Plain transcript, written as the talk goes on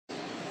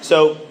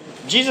So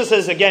Jesus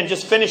has, again,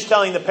 just finished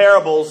telling the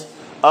parables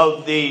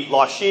of the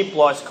lost sheep,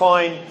 lost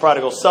coin,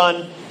 prodigal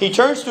son. He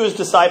turns to his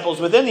disciples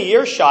within the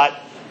earshot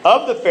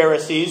of the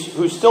Pharisees,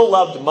 who still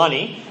loved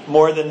money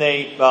more than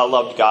they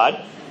loved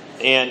God.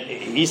 And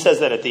he says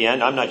that at the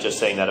end. I'm not just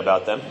saying that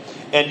about them.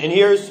 And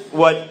here's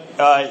what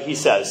he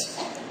says.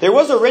 There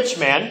was a rich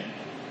man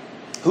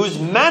whose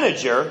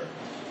manager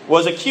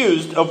was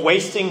accused of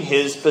wasting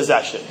his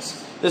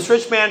possessions. This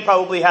rich man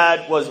probably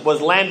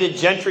was landed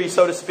gentry,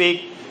 so to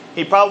speak.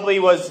 He probably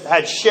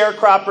had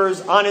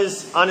sharecroppers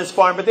on his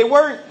farm, but they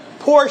weren't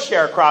poor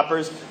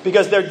sharecroppers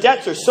because their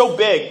debts are so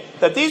big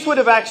that these would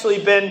have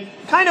actually been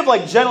kind of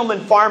like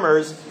gentleman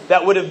farmers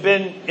that would have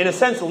been, in a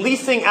sense,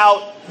 leasing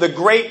out the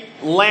great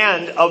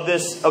land of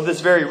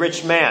this very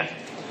rich man.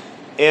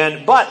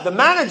 But the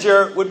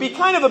manager would be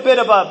kind of a bit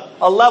of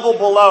a level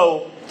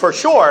below, for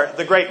sure,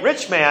 the great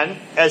rich man,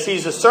 as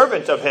he's a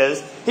servant of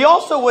his. He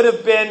also would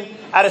have been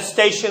at a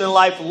station in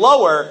life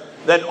lower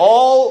than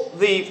all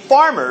the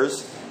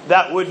farmers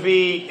that would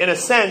be, in a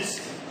sense,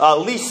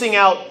 leasing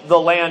out the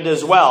land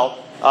as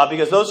well.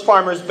 Because those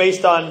farmers,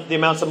 based on the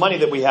amounts of money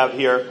that we have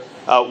here,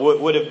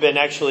 would have been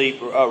actually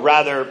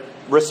rather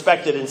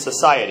respected in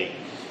society.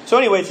 So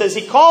anyway, it says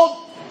he called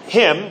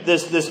him,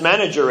 this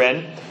manager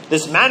in,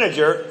 this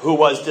manager who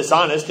was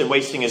dishonest and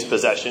wasting his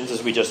possessions,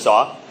 as we just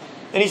saw.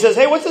 And he says,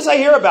 hey, what's this I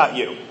hear about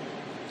you?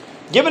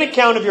 Give an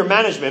account of your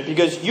management,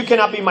 because you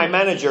cannot be my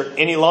manager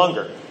any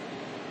longer.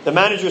 The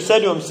manager said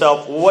to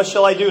himself, well, what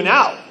shall I do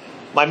now?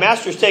 My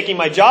master's taking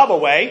my job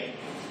away.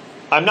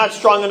 I'm not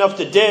strong enough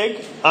to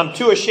dig. I'm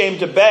too ashamed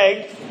to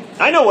beg.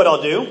 I know what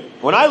I'll do.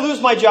 When I lose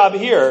my job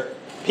here,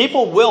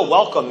 people will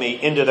welcome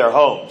me into their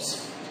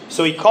homes.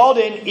 So he called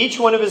in each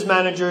one of his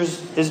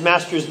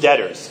master's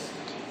debtors.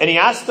 And he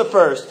asked the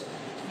first,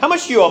 how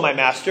much do you owe my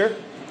master?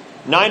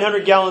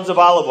 900 gallons of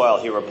olive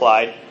oil, he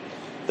replied.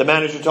 The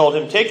manager told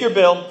him, take your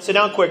bill, sit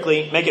down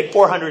quickly, make it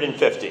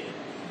 450.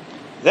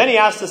 Then he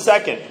asked the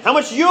second, how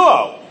much do you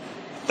owe?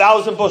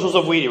 1,000 bushels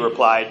of wheat, he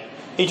replied.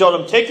 He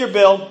told him, take your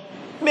bill,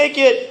 make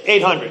it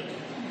 800.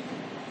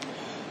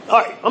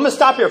 All right, I'm going to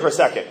stop here for a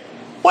second.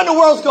 What in the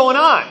world's going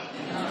on?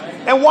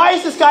 And why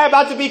is this guy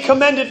about to be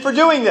commended for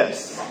doing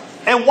this?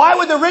 And why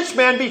would the rich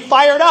man be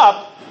fired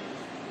up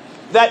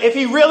that if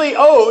he really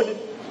owed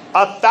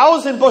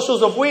 1,000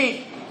 bushels of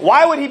wheat,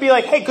 why would he be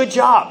like, hey, good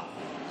job.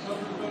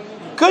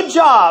 Good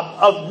job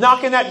of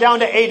knocking that down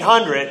to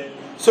 800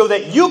 so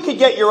that you could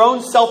get your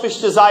own selfish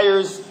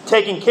desires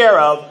taken care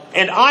of,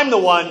 and I'm the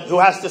one who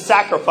has to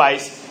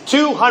sacrifice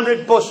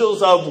 200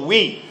 bushels of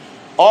wheat,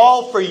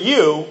 all for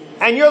you,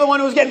 and you're the one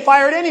who's getting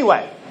fired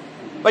anyway.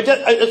 But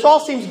it all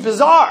seems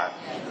bizarre.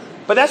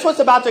 But that's what's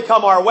about to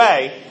come our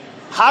way.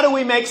 How do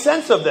we make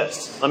sense of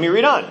this? Let me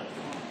read on.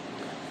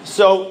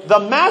 So the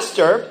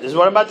master, this is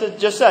what I'm about to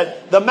just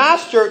said, the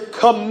master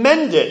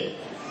commended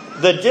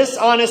the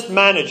dishonest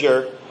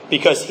manager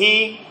because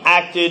he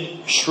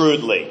acted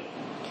shrewdly.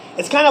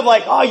 It's kind of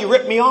like, oh, you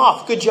ripped me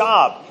off. Good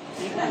job.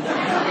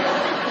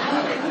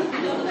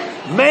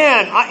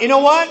 Man, you know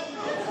what?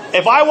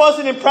 If I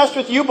wasn't impressed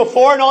with you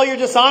before and all your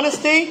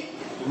dishonesty,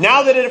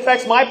 now that it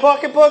affects my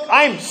pocketbook,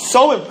 I am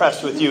so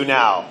impressed with you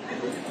now.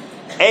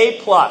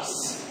 A+.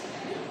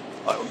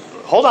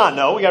 Hold on,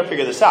 no, we got to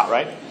figure this out,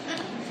 right?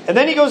 And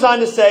then he goes on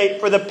to say,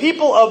 for the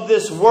people of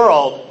this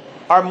world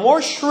are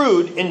more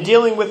shrewd in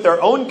dealing with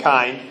their own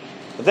kind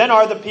than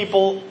are the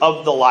people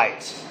of the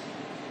light.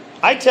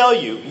 I tell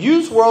you,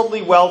 use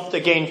worldly wealth to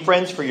gain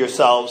friends for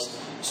yourselves,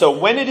 so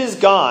when it is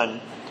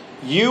gone,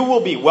 you will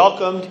be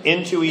welcomed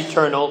into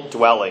eternal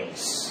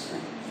dwellings.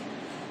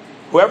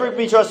 Whoever can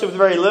be trusted with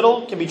very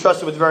little can be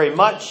trusted with very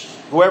much.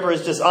 Whoever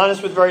is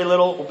dishonest with very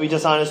little will be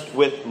dishonest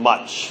with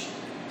much.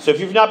 So if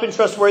you've not been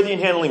trustworthy in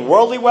handling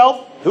worldly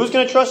wealth, who's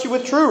going to trust you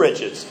with true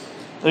riches?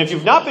 And if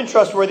you've not been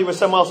trustworthy with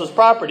someone else's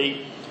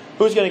property,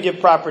 who's going to give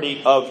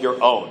property of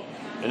your own?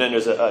 And then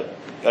there's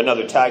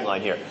another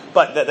tagline here.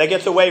 But that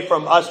gets away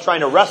from us trying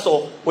to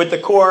wrestle with the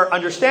core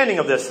understanding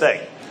of this thing.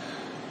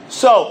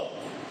 So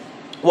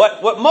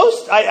what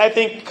most, I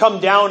think, come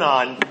down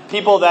on,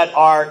 people that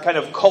are kind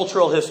of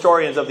cultural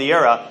historians of the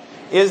era,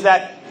 is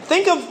that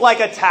think of like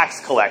a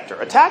tax collector.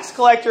 A tax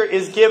collector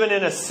is given,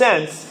 in a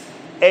sense,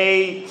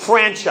 a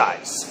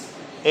franchise.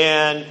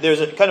 And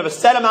there's a kind of a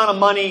set amount of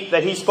money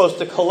that he's supposed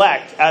to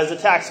collect as a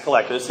tax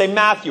collector. Let's say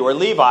Matthew or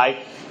Levi,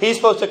 he's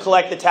supposed to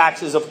collect the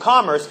taxes of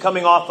commerce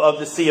coming off of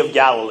the Sea of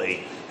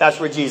Galilee.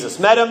 That's where Jesus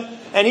met him.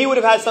 And he would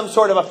have had some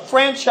sort of a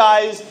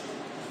franchise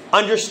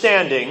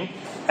understanding,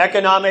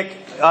 economic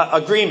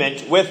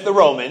agreement with the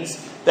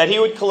Romans, that he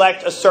would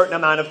collect a certain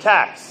amount of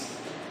tax.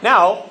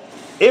 Now,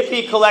 if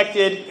he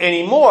collected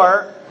any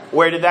more,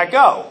 where did that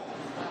go?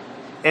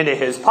 Into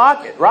his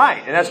pocket,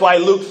 right? And that's why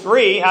Luke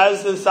 3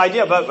 has this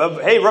idea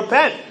of hey,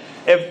 repent.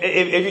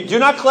 If you do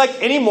not collect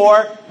any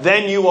more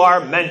than you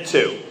are meant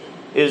to,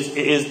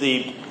 is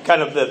the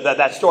kind of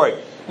that story.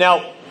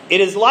 Now,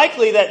 it is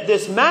likely that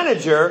this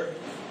manager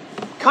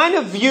kind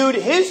of viewed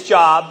his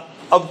job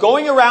of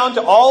going around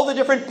to all the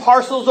different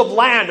parcels of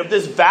land of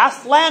this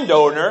vast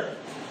landowner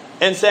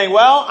and saying,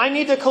 well, I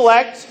need to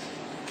collect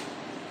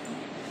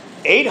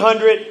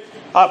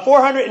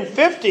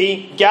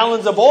 450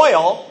 gallons of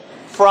oil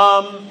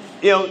from,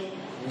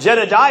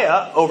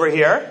 Jedediah over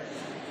here.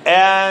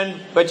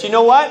 But you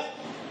know what?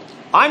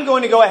 I'm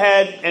going to go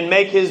ahead and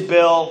make his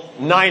bill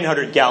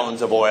 900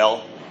 gallons of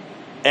oil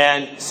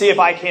and see if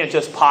I can't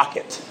just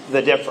pocket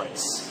the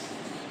difference.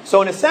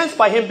 So in a sense,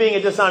 by him being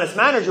a dishonest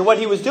manager, what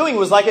he was doing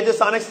was like a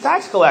dishonest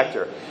tax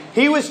collector.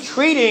 He was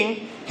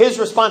treating his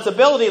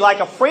responsibility like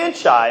a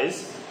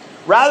franchise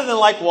rather than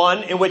like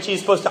one in which he's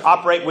supposed to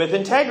operate with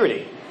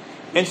integrity.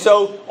 And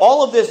so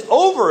all of this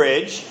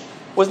overage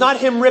was not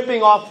him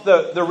ripping off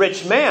the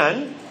rich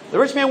man. The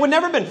rich man would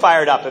never have been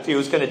fired up if he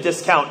was going to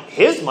discount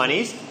his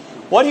monies.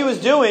 What he was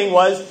doing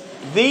was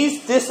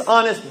these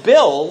dishonest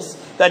bills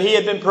that he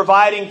had been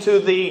providing to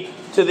the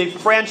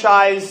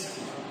franchise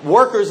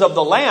workers of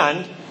the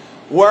land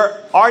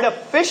were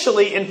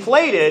artificially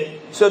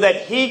inflated so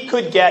that he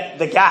could get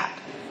the gap.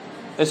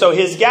 And so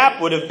his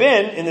gap would have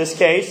been, in this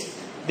case,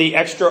 the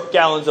extra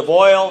gallons of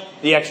oil,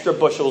 the extra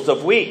bushels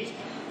of wheat.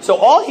 So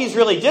all he's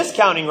really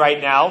discounting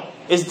right now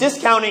is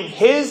discounting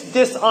his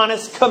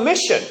dishonest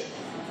commission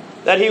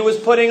that he was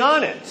putting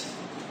on it,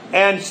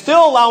 and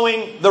still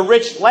allowing the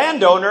rich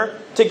landowner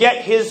to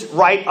get his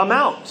right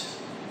amount,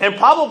 and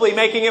probably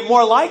making it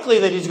more likely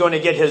that he's going to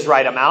get his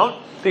right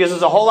amount, because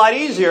it's a whole lot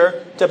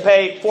easier to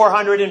pay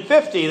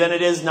 450 than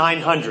it is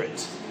 900.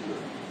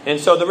 And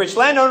so the rich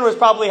landowner was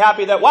probably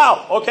happy that,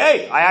 wow,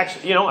 okay, I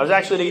was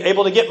actually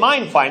able to get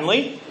mine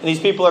finally, and these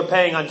people are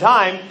paying on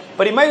time.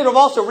 But he might have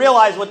also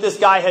realized what this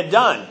guy had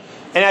done.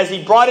 And as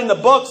he brought in the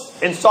books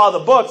and saw the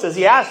books, as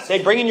he asked,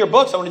 hey, bring in your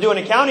books, I want to do an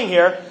accounting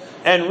here,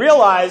 and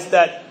realized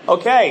that,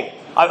 okay,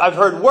 I've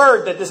heard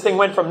word that this thing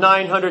went from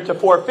 900 to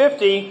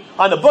 450.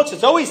 On the books,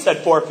 it's always said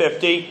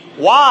 450.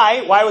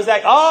 Why? Why was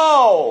that?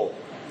 Oh,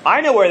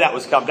 I know where that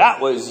was coming. That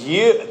was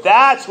you.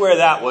 That's where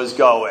that was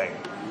going.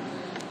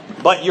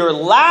 But your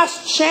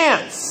last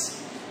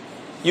chance,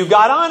 you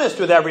got honest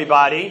with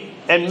everybody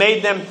and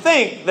made them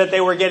think that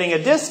they were getting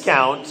a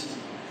discount,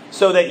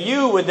 so that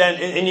you would then,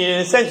 in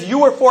a sense, you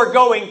were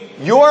foregoing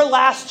your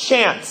last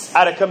chance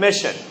at a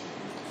commission.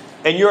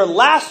 And your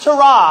last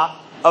hurrah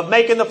of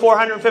making the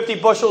 450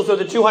 bushels or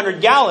the 200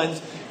 gallons,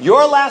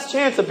 your last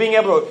chance of being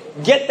able to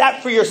get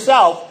that for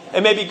yourself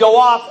and maybe go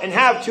off and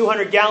have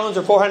 200 gallons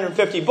or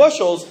 450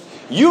 bushels,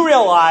 you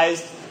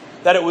realized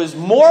that it was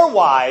more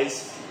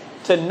wise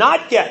to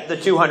not get the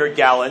 200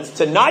 gallons,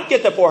 to not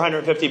get the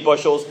 450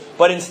 bushels,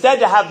 but instead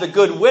to have the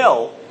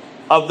goodwill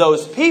of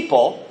those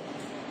people,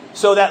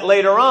 so that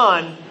later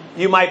on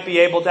you might be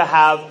able to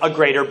have a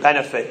greater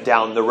benefit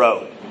down the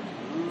road.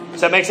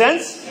 Does that make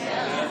sense?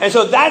 Yeah. And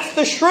so that's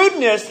the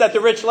shrewdness that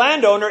the rich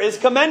landowner is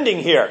commending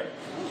here.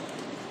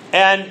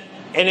 And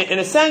in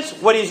a sense,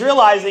 what he's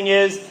realizing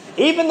is,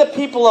 even the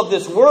people of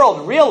this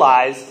world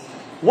realize,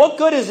 what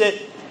good is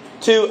it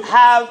to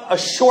have a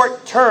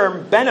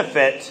short-term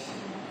benefit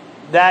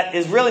that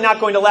is really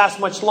not going to last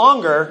much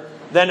longer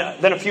than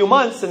a few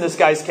months in this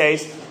guy's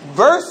case,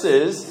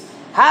 versus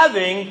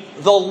having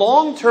the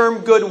long-term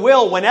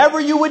goodwill whenever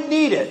you would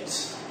need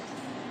it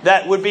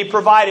that would be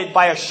provided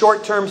by a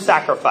short-term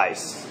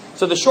sacrifice.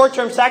 So the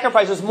short-term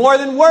sacrifice is more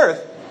than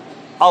worth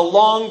a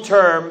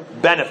long-term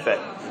benefit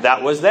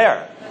that was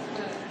there.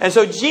 And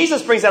so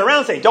Jesus brings that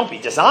around saying, don't be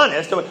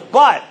dishonest.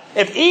 But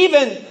if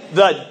even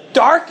the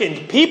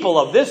darkened people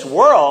of this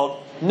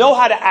world know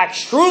how to act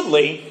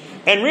shrewdly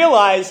and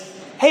realize,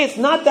 hey, it's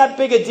not that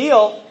big a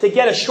deal to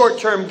get a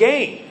short-term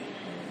gain.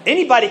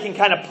 Anybody can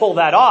kind of pull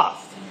that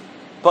off.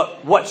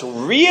 But what's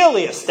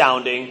really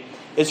astounding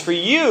is for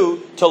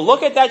you to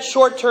look at that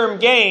short-term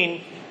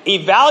gain,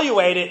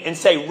 evaluate it, and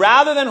say,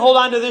 rather than hold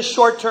on to this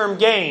short-term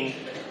gain,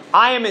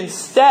 I am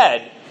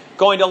instead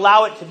going to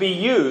allow it to be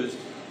used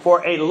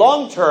for a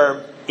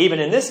long-term, even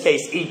in this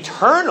case,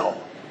 eternal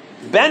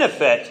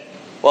benefit.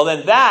 Well,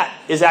 then that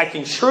is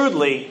acting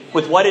shrewdly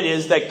with what it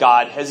is that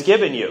God has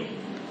given you.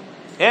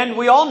 And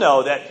we all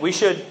know that we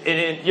should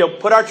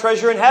put our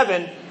treasure in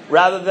heaven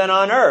rather than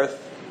on earth.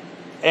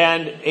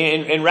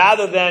 And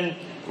rather than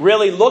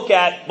really look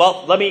at,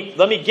 well, let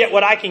me get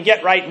what I can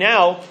get right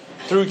now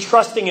through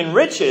trusting in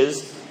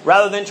riches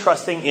rather than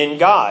trusting in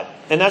God.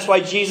 And that's why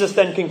Jesus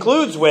then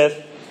concludes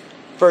with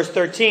verse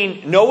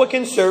 13, no one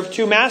can serve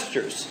two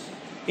masters.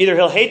 Either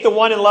he'll hate the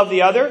one and love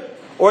the other,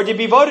 or to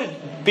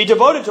be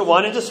devoted to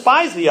one and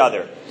despise the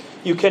other.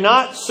 You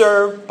cannot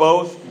serve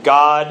both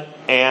God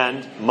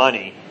and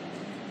money.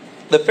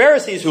 The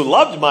Pharisees, who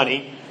loved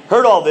money,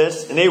 heard all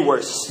this, and they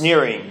were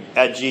sneering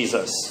at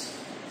Jesus.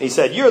 He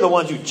said, you're the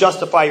ones who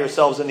justify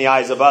yourselves in the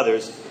eyes of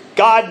others.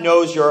 God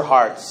knows your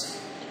hearts.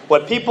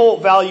 What people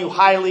value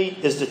highly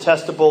is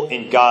detestable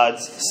in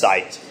God's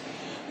sight.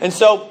 And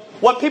so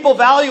what people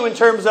value in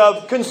terms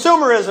of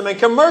consumerism and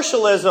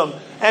commercialism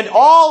and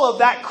all of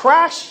that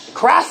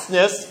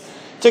crassness,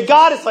 to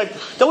God it's like,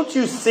 don't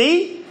you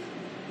see?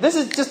 This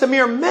is just a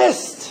mere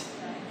mist.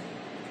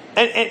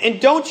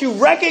 And don't you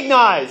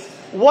recognize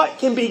what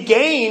can be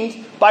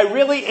gained by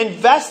really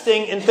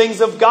investing in things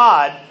of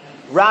God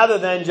rather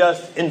than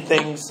just in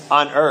things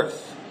on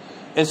earth?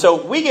 And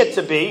so we get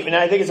to be, and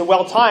I think it's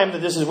well-timed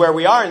that this is where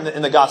we are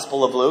in the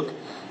Gospel of Luke,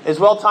 it's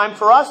well-timed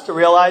for us to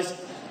realize,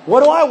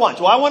 what do I want?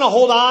 Do I want to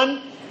hold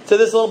on to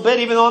this little bit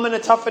even though I'm in a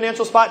tough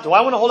financial spot? Do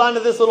I want to hold on to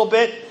this little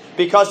bit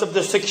because of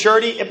the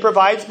security it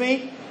provides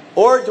me?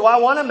 Or do I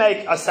want to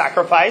make a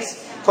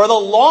sacrifice for the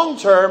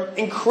long-term,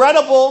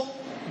 incredible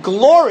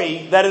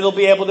glory that it'll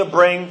be able to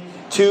bring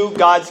to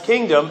God's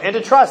kingdom, and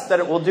to trust that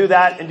it will do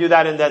that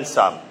and then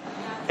some?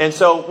 And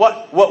so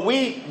what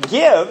we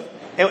give,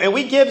 and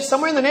we give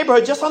somewhere in the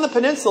neighborhood, just on the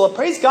peninsula,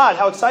 praise God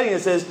how exciting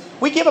this is,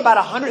 we give about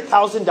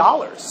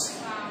 $100,000.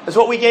 That's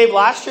what we gave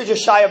last year,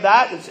 just shy of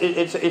that.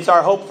 It's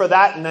our hope for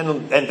that, and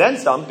then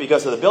some,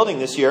 because of the building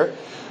this year.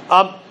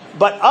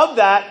 But of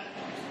that,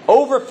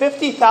 over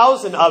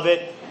 50,000 of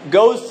it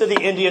goes to the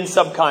Indian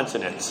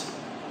subcontinent.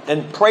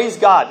 And praise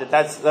God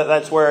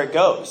that's where it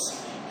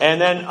goes.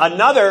 And then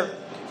another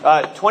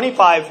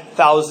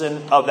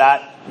 25,000 of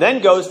that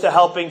then goes to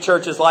helping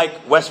churches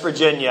like West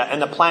Virginia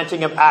and the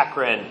planting of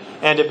Akron,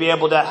 and to be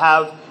able to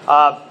have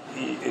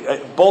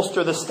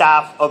bolster the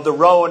staff of the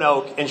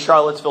Roanoke and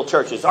Charlottesville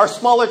churches, our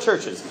smaller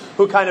churches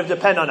who kind of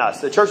depend on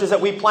us, the churches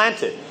that we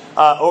planted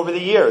over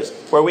the years,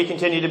 where we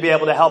continue to be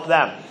able to help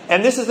them.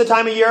 And this is the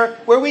time of year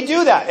where we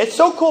do that. It's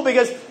so cool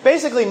because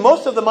basically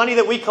most of the money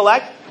that we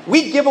collect,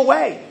 we give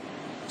away.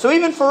 So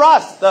even for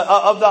us,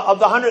 of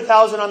the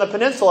 100,000 on the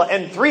peninsula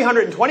and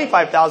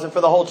 325,000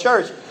 for the whole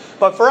church,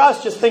 but for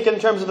us, just thinking in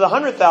terms of the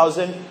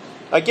 100,000,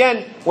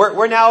 again,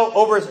 we're now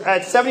over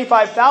at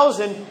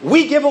 75,000.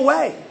 We give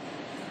away,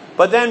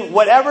 but then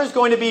whatever is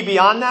going to be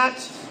beyond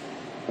that,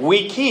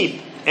 we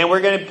keep, and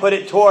we're going to put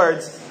it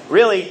towards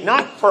really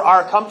not for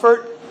our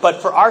comfort,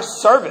 but for our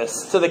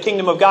service to the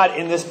kingdom of God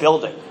in this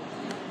building.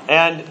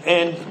 And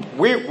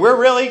we're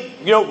really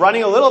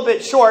running a little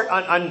bit short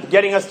on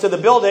getting us to the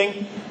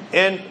building.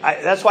 And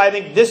that's why I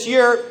think this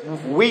year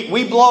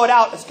we blow it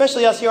out,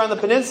 especially us here on the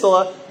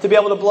peninsula, to be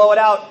able to blow it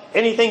out.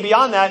 Anything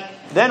beyond that,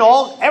 then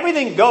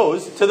everything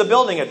goes to the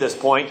building at this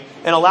point,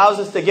 and allows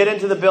us to get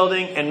into the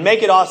building and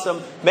make it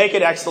awesome, make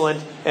it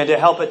excellent, and to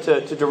help it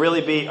to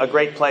really be a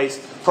great place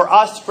for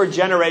us for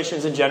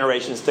generations and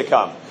generations to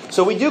come.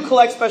 So we do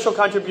collect special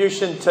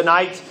contribution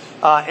tonight,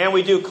 and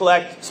we do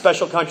collect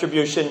special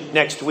contribution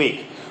next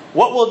week.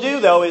 What we'll do,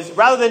 though, is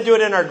rather than do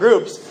it in our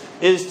groups,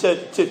 is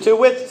to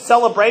with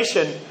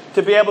celebration,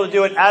 to be able to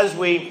do it as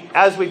we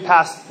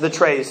pass the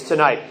trays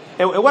tonight.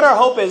 And what our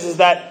hope is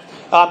that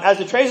as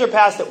the trays are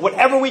passed, that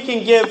whatever we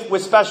can give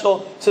with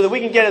special, so that we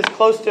can get as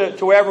close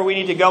to wherever we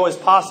need to go as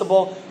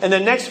possible. And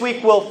then next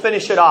week we'll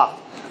finish it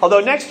off. Although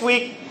next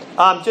week,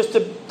 just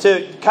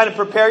to kind of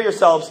prepare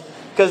yourselves,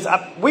 because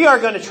we are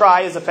going to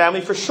try as a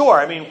family for sure.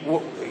 I mean,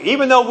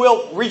 even though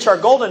we'll reach our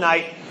goal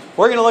tonight,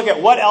 we're going to look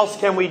at what else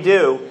can we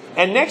do.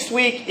 And next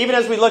week, even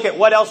as we look at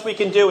what else we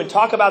can do and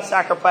talk about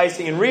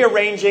sacrificing and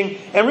rearranging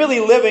and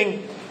really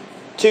living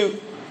to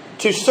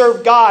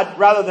serve God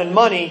rather than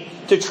money,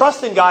 to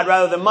trust in God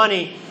rather than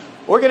money,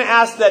 we're going to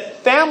ask that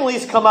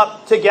families come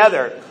up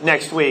together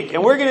next week.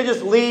 And we're going to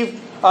just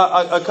leave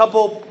a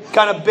couple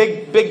kind of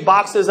big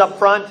boxes up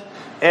front.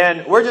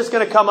 And we're just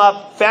going to come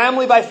up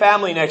family by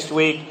family next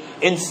week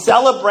in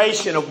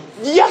celebration of,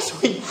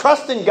 yes, we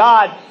trust in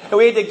God and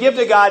we get to give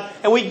to God,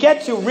 and we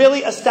get to really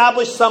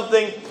establish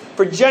something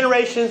for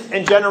generations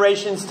and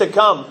generations to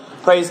come.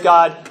 Praise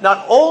God.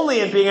 Not only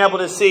in being able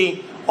to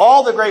see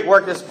all the great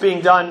work that's being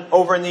done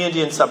over in the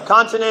Indian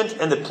subcontinent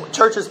and the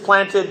churches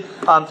planted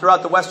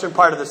throughout the western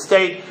part of the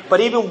state,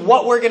 but even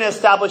what we're going to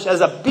establish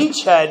as a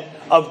beachhead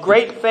of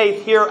great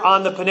faith here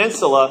on the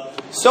peninsula,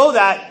 so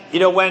that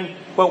when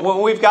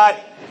we've got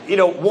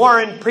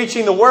Warren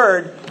preaching the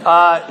word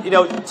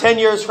 10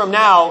 years from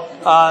now,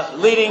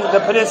 leading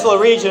the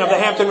peninsula region of the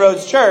Hampton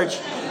Roads Church,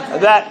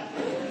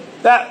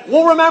 that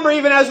we'll remember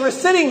even as we're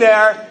sitting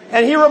there,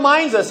 and he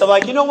reminds us of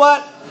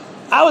what?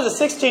 I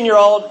was a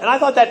 16-year-old, and I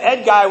thought that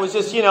Ed guy was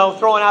just,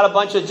 throwing out a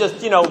bunch of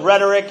just,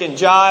 rhetoric and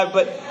jive,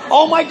 but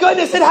oh my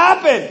goodness, it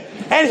happened!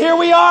 And here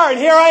we are, and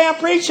here I am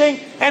preaching,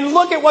 and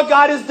look at what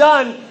God has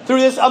done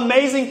through this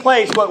amazing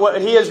place,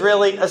 what He has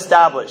really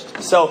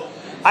established. So,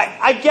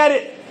 I get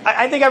it.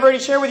 I think I've already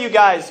shared with you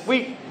guys,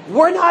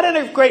 we're not in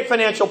a great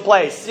financial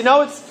place.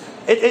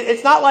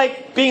 It's not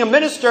like being a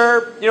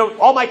minister,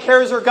 all my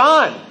cares are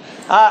gone.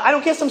 I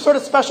don't get some sort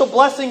of special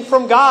blessing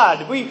from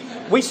God.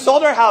 We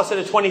sold our house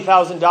at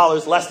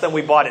 $20,000 less than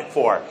we bought it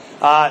for.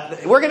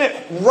 We're going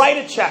to write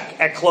a check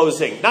at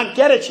closing, not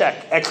get a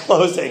check at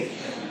closing.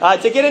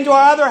 To get into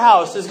our other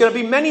house is going to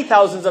be many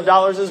thousands of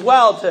dollars as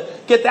well to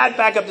get that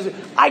back up.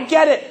 I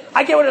get it.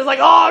 I get what it's like.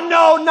 Oh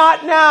no,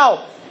 not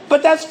now.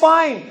 But that's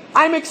fine.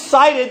 I'm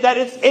excited that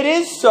it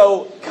is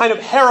so kind of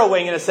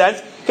harrowing in a sense,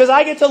 because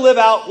I get to live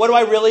out what do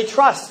I really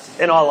trust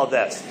in all of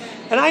this.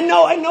 And I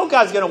know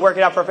God's going to work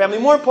it out for our family.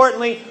 More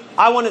importantly,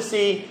 I want to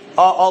see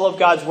all of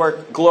God's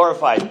work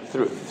glorified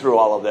through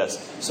all of this.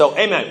 So,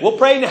 amen. We'll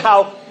pray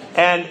now,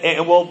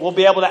 and we'll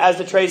be able to, as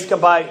the trays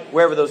come by,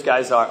 wherever those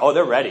guys are. Oh,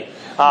 they're ready.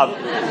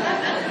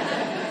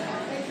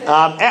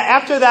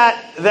 After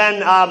that, then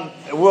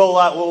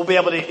we'll be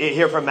able to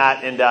hear from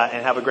Matt and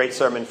have a great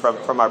sermon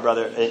from our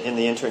brother in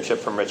the internship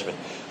from Richmond.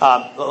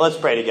 Let's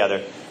pray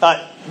together.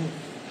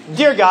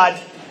 Dear God,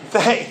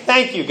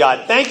 thank you,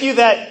 God. Thank you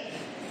that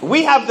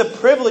we have the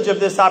privilege of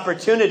this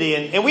opportunity,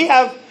 and we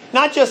have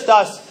not just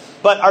us,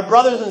 but our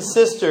brothers and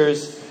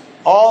sisters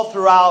all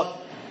throughout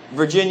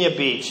Virginia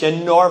Beach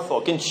and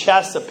Norfolk and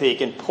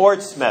Chesapeake and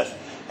Portsmouth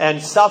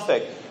and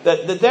Suffolk,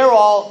 that they're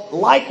all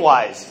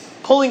likewise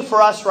pulling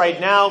for us right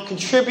now,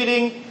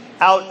 contributing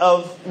out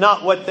of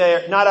not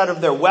out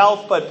of their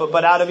wealth,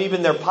 but out of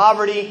even their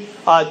poverty,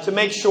 to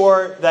make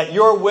sure that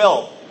your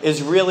will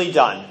is really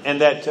done,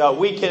 and that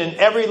we can in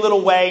every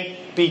little way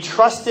be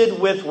trusted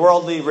with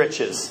worldly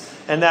riches,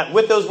 and that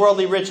with those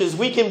worldly riches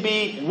we can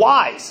be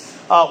wise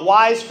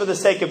for the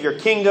sake of your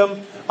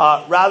kingdom,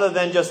 rather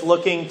than just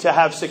looking to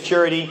have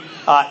security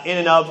in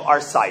and of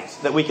our sight.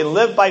 That we can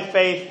live by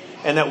faith,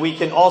 and that we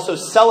can also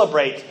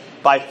celebrate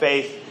by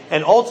faith,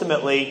 and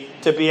ultimately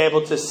to be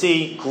able to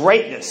see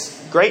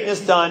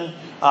greatness done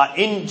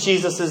in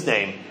Jesus'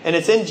 name. And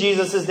it's in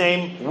Jesus'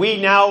 name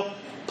we now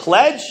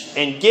pledge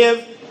and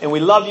give, and we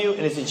love you,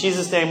 and it's in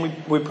Jesus' name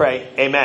we pray. Amen.